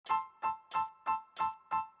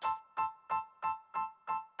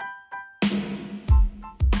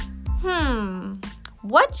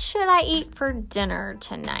What should I eat for dinner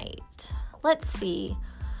tonight? Let's see.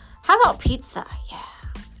 How about pizza? Yeah.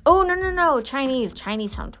 Oh, no. Chinese.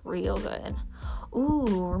 Chinese sounds real good.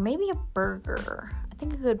 Ooh, or maybe a burger. I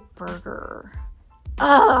think a good burger.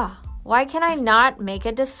 Why can I not make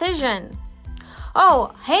a decision?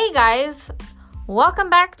 Oh, hey guys. Welcome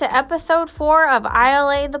back to episode 4 of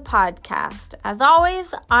ILA the podcast. As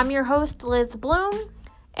always, I'm your host, Liz Bloom,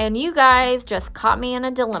 and you guys just caught me in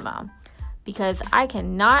a dilemma because I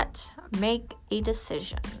cannot make a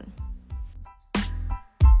decision.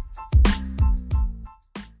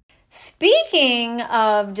 Speaking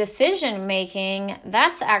of decision making,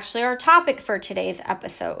 that's actually our topic for today's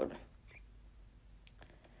episode.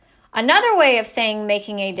 Another way of saying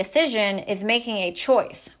making a decision is making a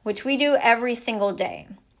choice, which we do every single day.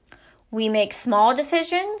 We make small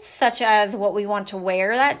decisions, such as what we want to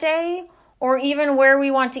wear that day, or even where we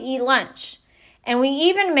want to eat lunch. And we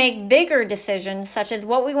even make bigger decisions, such as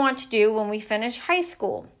what we want to do when we finish high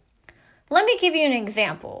school. Let me give you an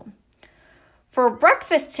example. For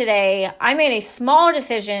breakfast today, I made a small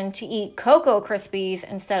decision to eat Cocoa Krispies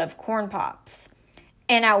instead of Corn Pops.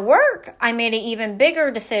 And at work, I made an even bigger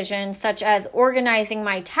decision, such as organizing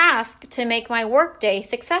my task to make my workday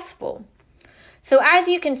successful. So as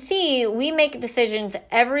you can see, we make decisions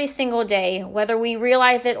every single day, whether we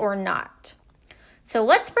realize it or not. So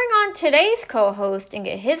let's bring on today's co-host and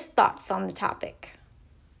get his thoughts on the topic.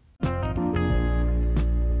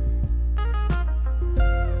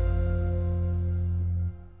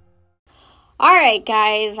 All right,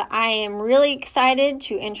 guys, I am really excited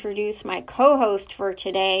to introduce my co-host for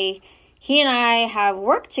today. He and I have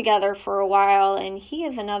worked together for a while, and he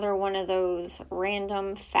is another one of those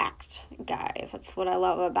random fact guys. That's what I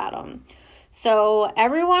love about him. So,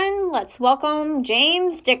 everyone, let's welcome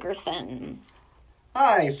James Dickerson.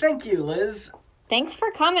 Hi, thank you, Liz. Thanks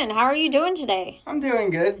for coming. How are you doing today? I'm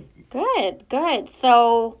doing good. Good.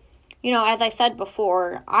 So, as I said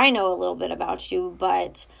before, I know a little bit about you,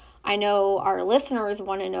 but I know our listeners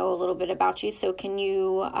want to know a little bit about you, so can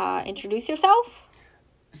you introduce yourself?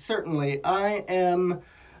 Certainly. I am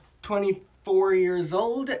 24 years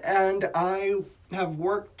old, and I have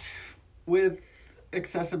worked with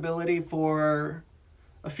accessibility for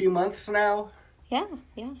a few months now. Yeah,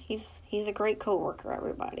 he's a great coworker,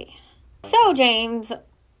 everybody. So, James,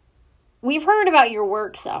 we've heard about your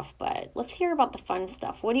work stuff, but let's hear about the fun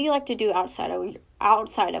stuff. What do you like to do outside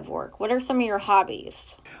of work? What are some of your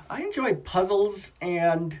hobbies? I enjoy puzzles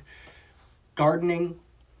and gardening.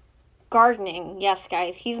 Gardening, yes,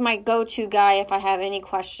 guys. He's my go-to guy if I have any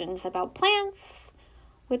questions about plants,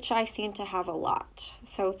 which I seem to have a lot.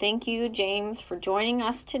 So thank you, James, for joining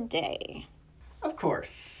us today. Of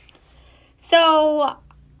course. So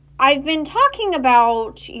I've been talking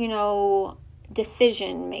about,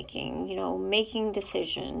 decision making, making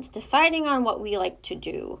decisions, deciding on what we like to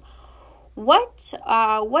do. What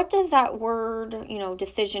does that word,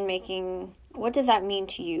 decision making, what does that mean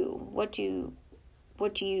to you? What do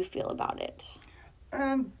you feel about it?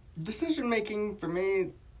 Decision making for me,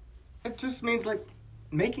 it just means like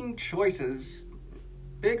making choices,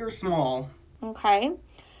 big or small. Okay.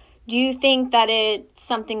 Do you think that it's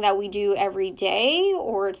something that we do every day,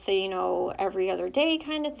 or it's a, every other day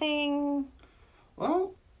kind of thing?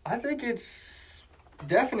 Well, I think it's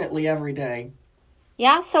definitely every day.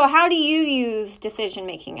 Yeah, so how do you use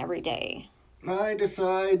decision-making every day? I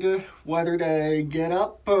decide whether to get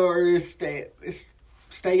up or stay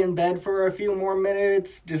in bed for a few more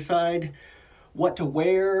minutes, decide what to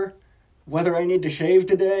wear, whether I need to shave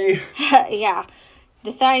today. Yeah,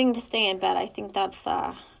 deciding to stay in bed, I think that's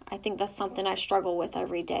something I struggle with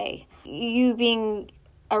every day. You being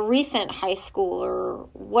a recent high schooler,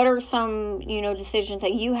 what are some, decisions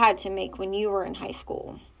that you had to make when you were in high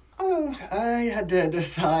school? I had to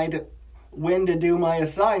decide when to do my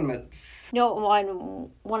assignments.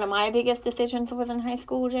 One of my biggest decisions was in high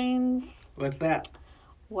school, James. What's that?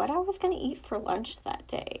 What I was going to eat for lunch that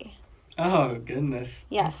day. Oh, goodness.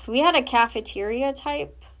 Yes, we had a cafeteria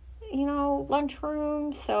type,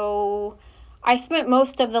 lunchroom, so I spent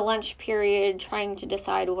most of the lunch period trying to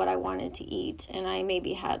decide what I wanted to eat, and I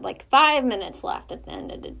maybe had 5 minutes left at the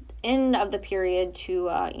end of the period to,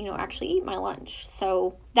 actually eat my lunch.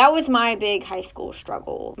 So that was my big high school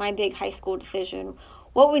struggle, my big high school decision.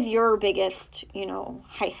 What was your biggest,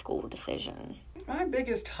 high school decision? My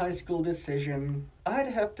biggest high school decision,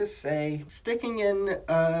 I'd have to say, sticking in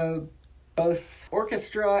a both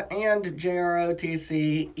orchestra and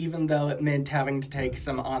JROTC, even though it meant having to take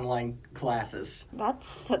some online classes.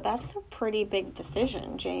 That's a pretty big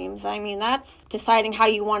decision, James. I mean, that's deciding how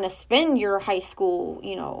you want to spend your high school,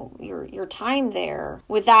 your time there.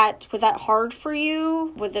 Was that hard for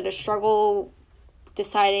you? Was it a struggle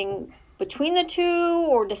deciding between the two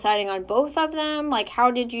or deciding on both of them? Like, how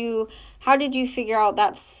did you figure out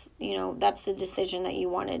that's the decision that you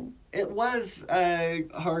wanted? It was a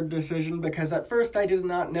hard decision because at first I did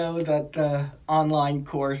not know that the online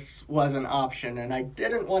course was an option, and I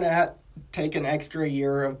didn't want to take an extra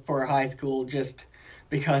year for high school just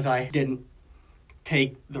because I didn't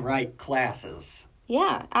take the right classes.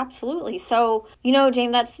 Yeah, absolutely. So,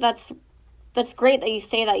 James, that's great that you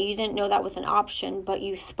say that you didn't know that was an option, but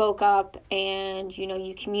you spoke up and,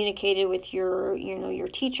 you communicated with your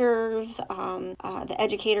teachers, the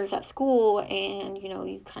educators at school, and,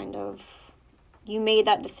 you made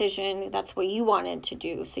that decision. That's what you wanted to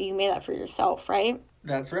do. So you made that for yourself, right?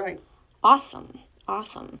 That's right. Awesome.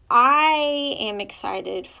 I am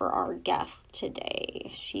excited for our guest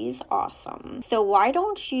today. She's awesome. So why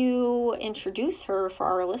don't you introduce her for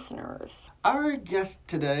our listeners? Our guest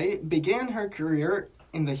today began her career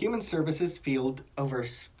in the human services field over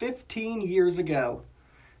 15 years ago.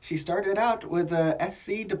 She started out with the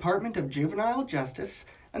SC Department of Juvenile Justice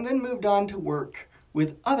and then moved on to work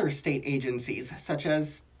with other state agencies such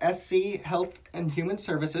as SC Health and Human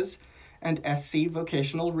Services and SC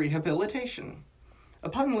Vocational Rehabilitation.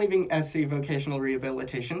 Upon leaving SC Vocational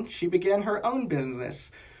Rehabilitation, she began her own business,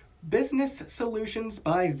 Business Solutions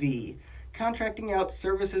by V, contracting out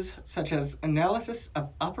services such as analysis of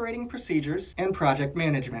operating procedures and project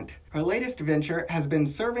management. Her latest venture has been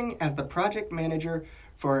serving as the project manager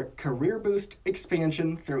for Career Boost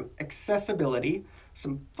expansion through accessibility.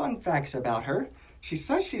 Some fun facts about her. She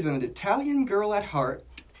says she's an Italian girl at heart,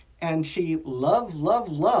 and she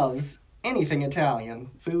loves anything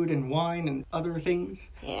Italian, food and wine and other things.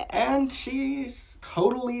 Yeah. And she's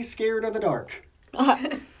totally scared of the dark.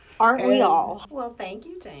 Aren't we all? Well, thank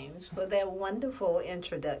you, James, for that wonderful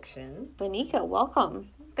introduction. Vanika,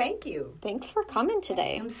 welcome. Thank you. Thanks for coming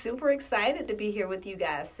today. I'm super excited to be here with you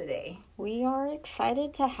guys today. We are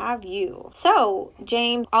excited to have you. So,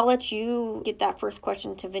 James, I'll let you get that first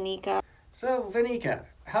question to Vanika. So, Vanika,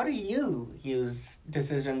 how do you use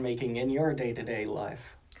decision-making in your day-to-day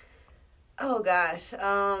life? Oh, gosh.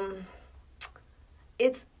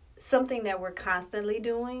 It's something that we're constantly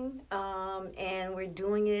doing, and we're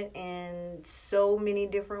doing it in so many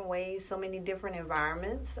different ways, so many different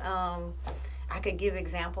environments. I could give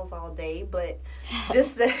examples all day, but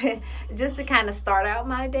just to kind of start out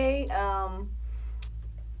my day, I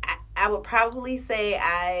would probably say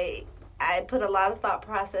I put a lot of thought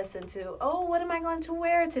process into, what am I going to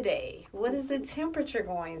wear today? What is the temperature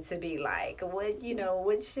going to be like?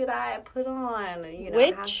 What should I put on?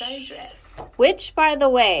 How should I dress? Which, by the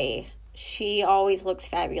way, she always looks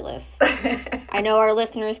fabulous. I know our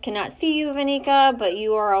listeners cannot see you, Vanika, but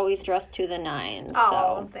you are always dressed to the nines.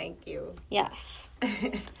 Oh, thank you. Yes.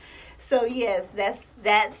 So, yes,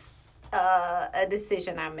 that's a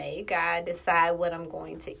decision I make. I decide what I'm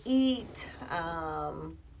going to eat,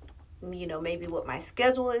 maybe what my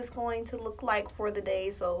schedule is going to look like for the day.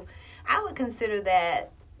 So I would consider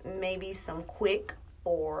that maybe some quick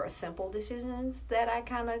or simple decisions that I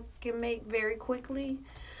kind of can make very quickly.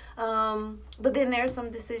 But then there's some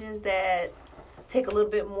decisions that take a little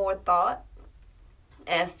bit more thought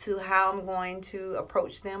as to how I'm going to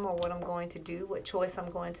approach them or what I'm going to do, what choice I'm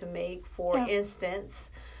going to make. For instance,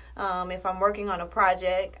 if I'm working on a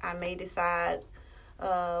project, I may decide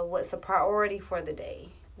what's a priority for the day,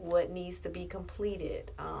 what needs to be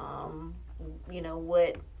completed,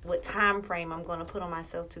 what time frame I'm going to put on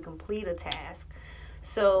myself to complete a task.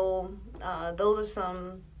 So those are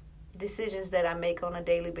some decisions that I make on a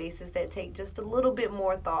daily basis that take just a little bit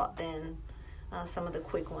more thought than some of the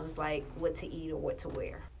quick ones like what to eat or what to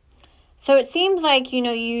wear. So it seems like, you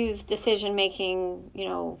use decision making,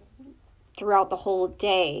 throughout the whole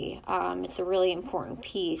day. It's a really important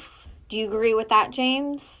piece. Do you agree with that,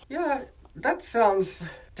 James? Yeah, that sounds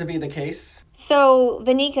to be the case. So,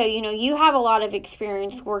 Vanika, you have a lot of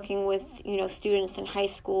experience working with, students in high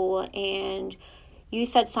school, and you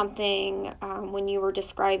said something when you were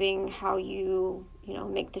describing how you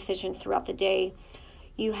make decisions throughout the day.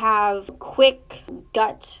 You have quick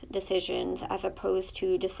gut decisions as opposed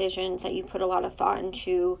to decisions that you put a lot of thought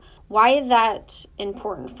into. Why is that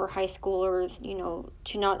important for high schoolers,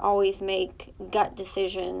 to not always make gut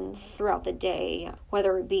decisions throughout the day,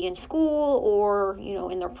 whether it be in school or,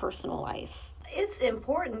 in their personal life? It's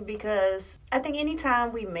important because I think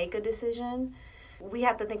anytime we make a decision, we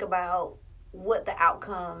have to think about what the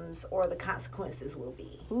outcomes or the consequences will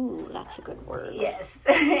be. Ooh, that's a good word. Yes.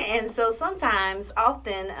 And so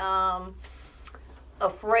often, a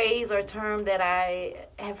phrase or term that I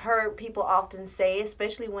have heard people often say,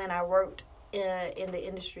 especially when I worked in the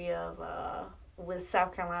industry of with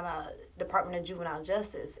South Carolina Department of Juvenile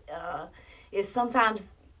Justice, is sometimes,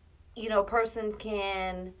 a person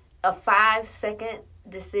a 5-second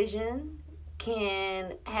decision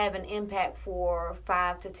can have an impact for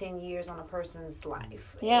 5 to 10 years on a person's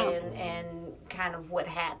life. Yeah. And kind of what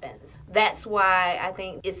happens. That's why I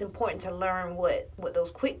think it's important to learn what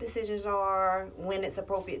those quick decisions are, when it's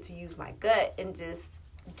appropriate to use my gut and just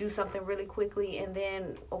do something really quickly, and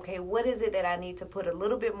then, okay, what is it that I need to put a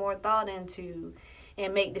little bit more thought into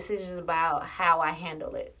and make decisions about how I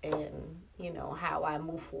handle it and, how I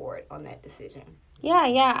move forward on that decision.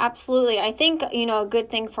 Yeah, absolutely. I think, a good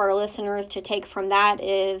thing for our listeners to take from that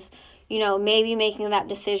is, maybe making that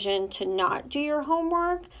decision to not do your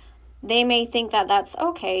homework. They may think that that's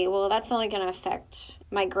okay, well, that's only going to affect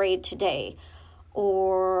my grade today.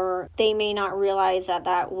 Or they may not realize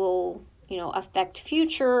that will, affect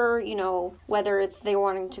future, whether it's they're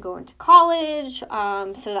wanting to go into college. So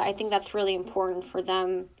that I think that's really important for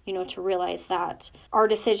them, to realize that our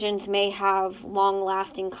decisions may have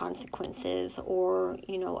long-lasting consequences or,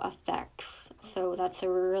 effects. So that's a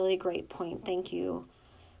really great point. Thank you.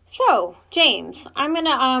 So, James, I'm going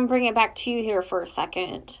to bring it back to you here for a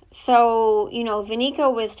second. So,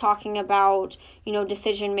 Vanika was talking about,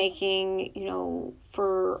 decision-making,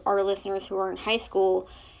 for our listeners who are in high school.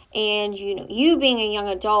 And, you being a young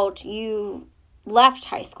adult, you left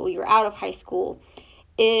high school, you're out of high school.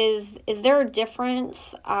 Is there a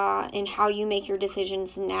difference in how you make your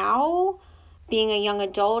decisions now, being a young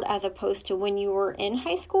adult, as opposed to when you were in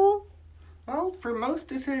high school? Well, for most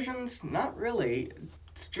decisions, not really.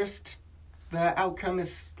 It's just the outcome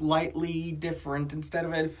is slightly different. Instead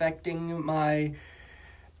of it affecting my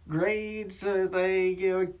grades,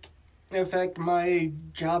 they affect my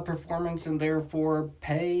job performance and therefore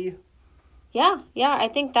pay. Yeah, I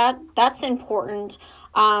think that's important.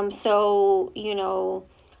 So,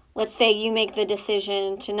 let's say you make the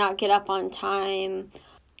decision to not get up on time,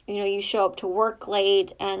 you show up to work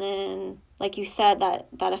late, and then, like you said,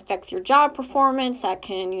 that affects your job performance, that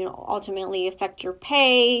can, ultimately affect your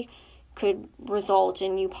pay, could result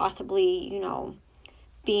in you possibly,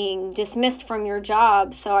 being dismissed from your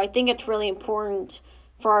job. So I think it's really important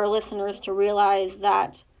for our listeners to realize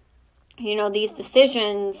that, these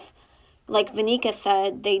decisions, like Vanika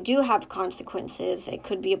said, they do have consequences. It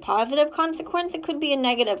could be a positive consequence. It could be a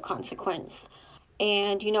negative consequence.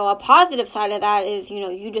 And, a positive side of that is,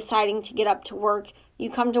 you deciding to get up to work.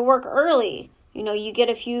 You come to work early. You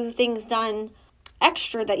get a few things done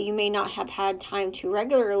extra that you may not have had time to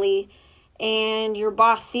regularly. And your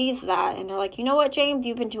boss sees that. And they're like, you know what, James,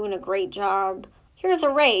 you've been doing a great job. Here's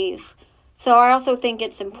a raise. So I also think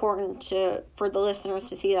it's important for the listeners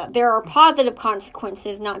to see that there are positive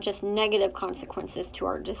consequences, not just negative consequences to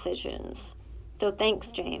our decisions. So thanks,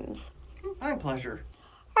 James. My pleasure.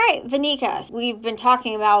 All right, Vanika, we've been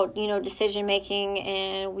talking about, decision making,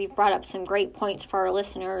 and we've brought up some great points for our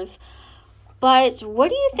listeners. But what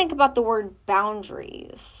do you think about the word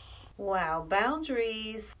boundaries? Wow,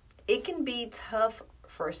 boundaries, it can be tough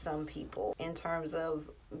for some people in terms of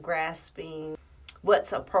grasping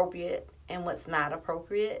what's appropriate and what's not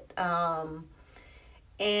appropriate. And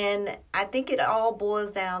I think it all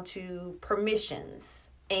boils down to permissions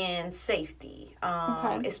and safety,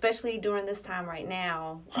 especially during this time right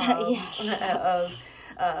now of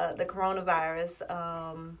the coronavirus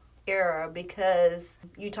era, because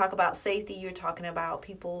you talk about safety, you're talking about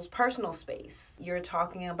people's personal space. You're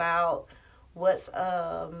talking about what's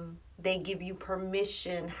they give you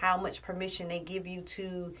permission, how much permission they give you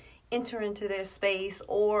to enter into their space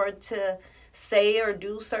or to say or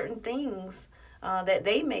do certain things that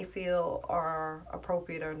they may feel are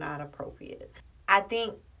appropriate or not appropriate. I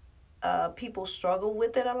think people struggle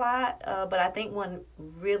with it a lot, but I think one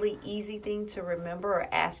really easy thing to remember or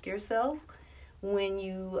ask yourself when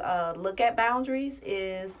you look at boundaries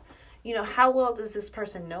is, how well does this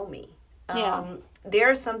person know me? There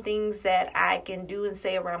are some things that I can do and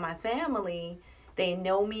say around my family. They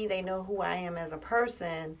know me, they know who I am as a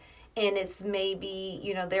person, and it's maybe,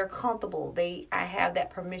 they're comfortable. I have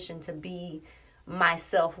that permission to be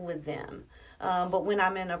myself with them. But when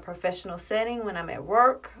I'm in a professional setting, when I'm at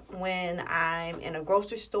work, when I'm in a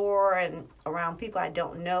grocery store and around people I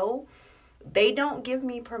don't know, they don't give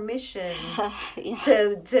me permission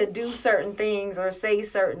to do certain things or say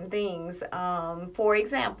certain things. For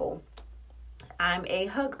example, I'm a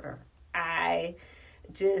hugger. I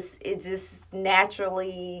it just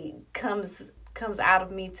naturally comes out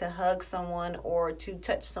of me to hug someone or to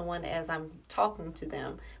touch someone as I'm talking to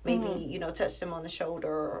them. Maybe, touch them on the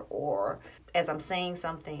shoulder or as I'm saying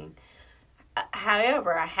something.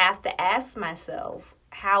 However, I have to ask myself,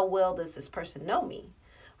 how well does this person know me?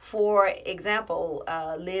 For example,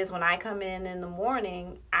 Liz, when I come in the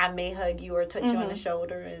morning, I may hug you or touch you on the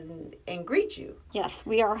shoulder and greet you. Yes,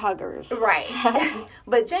 we are huggers. Right.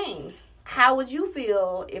 But James, how would you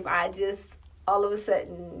feel if I just all of a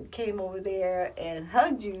sudden came over there and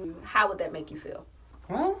hugged you? How would that make you feel?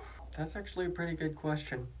 Well, that's actually a pretty good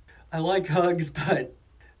question. I like hugs, but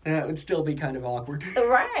that would still be kind of awkward.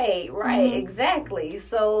 Right, exactly.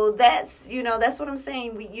 So that's what I'm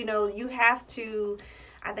saying. You have to,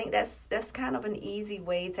 I think that's kind of an easy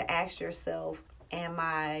way to ask yourself, am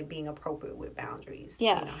I being appropriate with boundaries?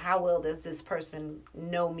 Yes. How well does this person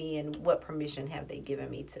know me, and what permission have they given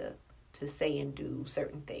me to say and do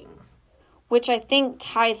certain things? Which I think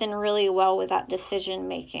ties in really well with that decision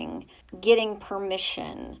making, getting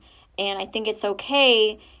permission. And I think it's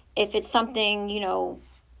okay if it's something,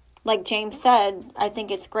 like James said, I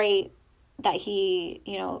think it's great that he,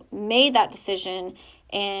 made that decision.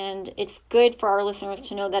 And it's good for our listeners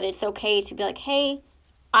to know that it's okay to be like, hey,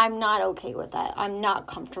 I'm not okay with that. I'm not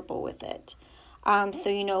comfortable with it.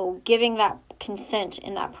 So, giving that consent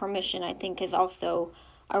and that permission, I think, is also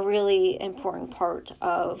a really important part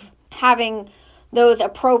of having those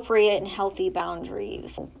appropriate and healthy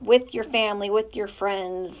boundaries with your family, with your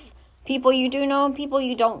friends, people you do know and people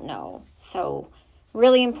you don't know. So,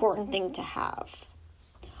 really important thing to have.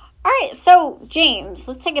 All right, so James,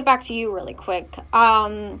 let's take it back to you really quick.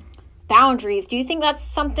 Boundaries. Do you think that's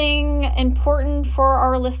something important for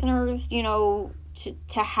our listeners, to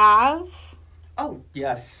have? Oh,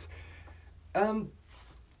 yes.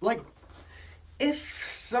 If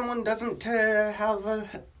someone doesn't have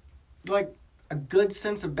a good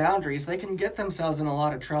sense of boundaries, they can get themselves in a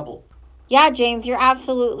lot of trouble. Yeah, James, you're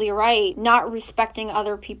absolutely right. Not respecting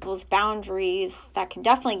other people's boundaries, that can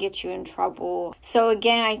definitely get you in trouble. So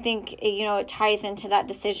again, I think, it ties into that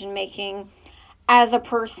decision making. As a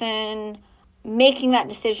person making that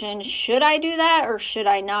decision, should I do that or should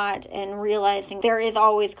I not? And realizing there is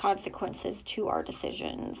always consequences to our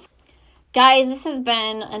decisions. Guys, this has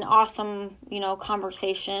been an awesome,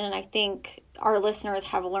 conversation. And I think our listeners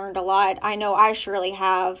have learned a lot. I know I surely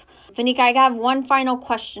have. Vanika, I have one final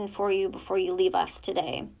question for you before you leave us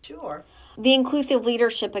today. Sure. The Inclusive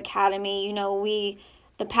Leadership Academy,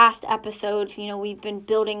 the past episodes, we've been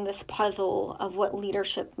building this puzzle of what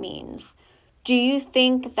leadership means. Do you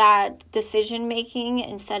think that decision-making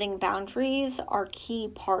and setting boundaries are key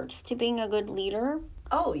parts to being a good leader?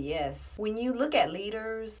 Oh, yes. When you look at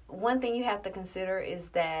leaders, one thing you have to consider is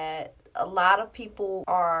that a lot of people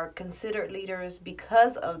are considered leaders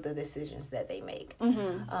because of the decisions that they make.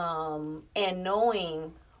 And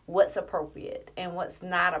knowing what's appropriate and what's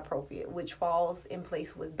not appropriate, which falls in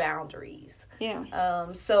place with boundaries.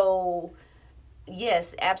 Yeah. So,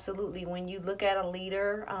 yes, absolutely. When you look at a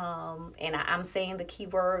leader, and I'm saying the key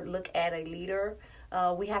word, look at a leader,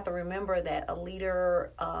 we have to remember that a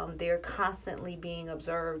leader, they're constantly being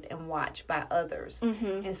observed and watched by others.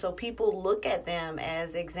 And so people look at them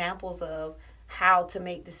as examples of how to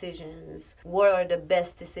make decisions. What are the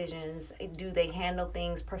best decisions? Do they handle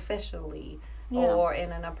things professionally or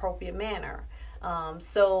in an appropriate manner?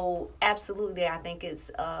 So absolutely, I think it's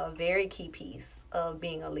a very key piece of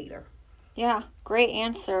being a leader. Yeah, great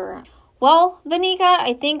answer. Well, Vanika,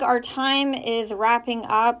 I think our time is wrapping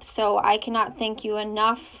up, so I cannot thank you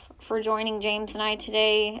enough for joining James and I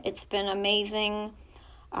today. It's been amazing.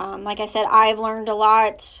 Like I said, I've learned a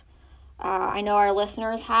lot. I know our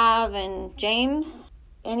listeners have. And James,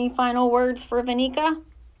 any final words for Vanika?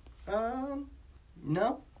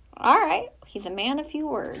 No. All right. He's a man of few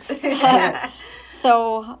words.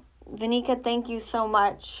 So, Vanika, thank you so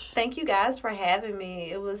much. Thank you guys for having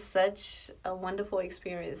me. It was such a wonderful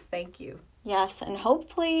experience. Thank you. Yes, and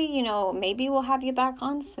hopefully, maybe we'll have you back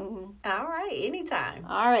on soon. All right, anytime.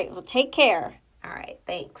 All right, well, take care. All right,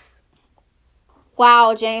 thanks.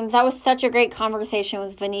 Wow, James, that was such a great conversation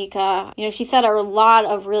with Vanika. She said a lot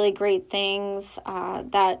of really great things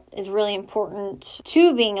that is really important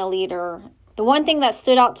to being a leader. The one thing that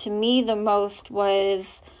stood out to me the most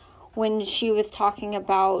was when she was talking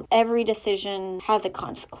about every decision has a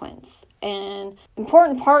consequence. And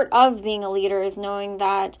important part of being a leader is knowing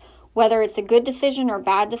that whether it's a good decision or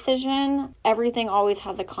bad decision, everything always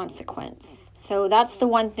has a consequence. So that's the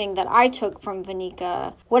one thing that I took from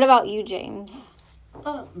Vanika. What about you, James?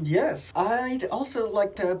 Yes. I'd also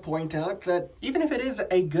like to point out that even if it is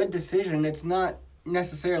a good decision, it's not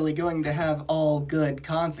necessarily going to have all good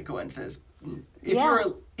consequences.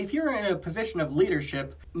 If you're in a position of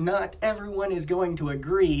leadership, not everyone is going to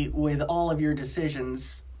agree with all of your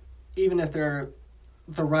decisions, even if they're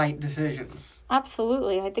the right decisions.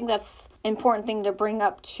 Absolutely. I think that's an important thing to bring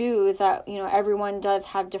up too, is that, everyone does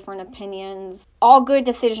have different opinions. All good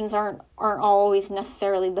decisions aren't always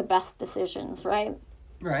necessarily the best decisions, right?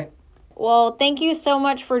 Right. Well, thank you so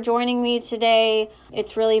much for joining me today.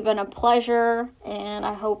 It's really been a pleasure, and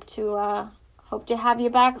I hope to have you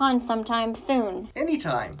back on sometime soon.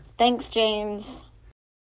 Anytime. Thanks, James.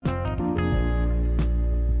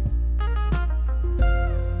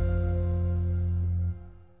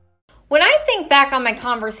 When I think back on my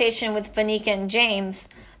conversation with Vanika and James,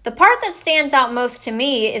 the part that stands out most to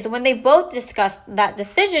me is when they both discussed that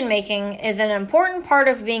decision-making is an important part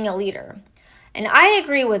of being a leader. And I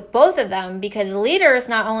agree with both of them, because leaders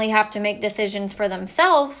not only have to make decisions for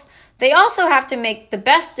themselves, they also have to make the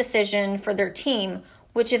best decision for their team,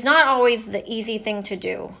 which is not always the easy thing to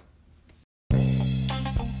do.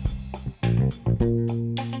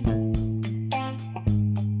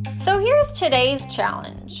 So here's today's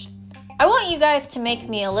challenge. I want you guys to make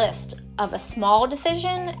me a list of a small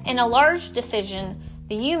decision and a large decision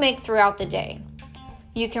that you make throughout the day.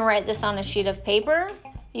 You can write this on a sheet of paper,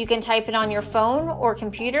 you can type it on your phone or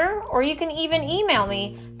computer, or you can even email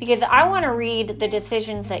me, because I want to read the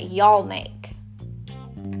decisions that y'all make.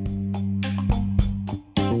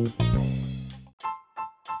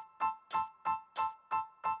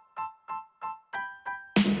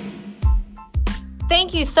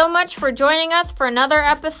 Thank you so much for joining us for another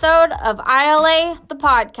episode of ILA, the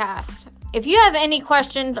podcast. If you have any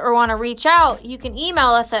questions or want to reach out, you can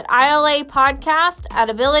email us at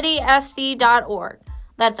ilapodcast@abilitysc.org.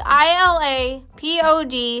 That's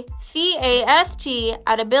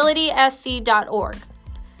ilapodcast@abilitysc.org.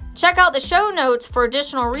 Check out the show notes for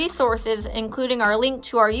additional resources, including our link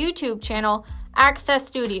to our YouTube channel, Access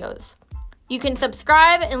Studios. You can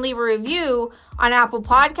subscribe and leave a review on Apple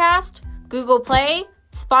Podcast, Google Play,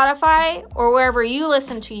 Spotify, or wherever you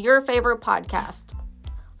listen to your favorite podcast.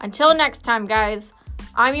 Until next time, guys,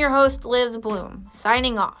 I'm your host, Liz Bloom,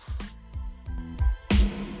 signing off.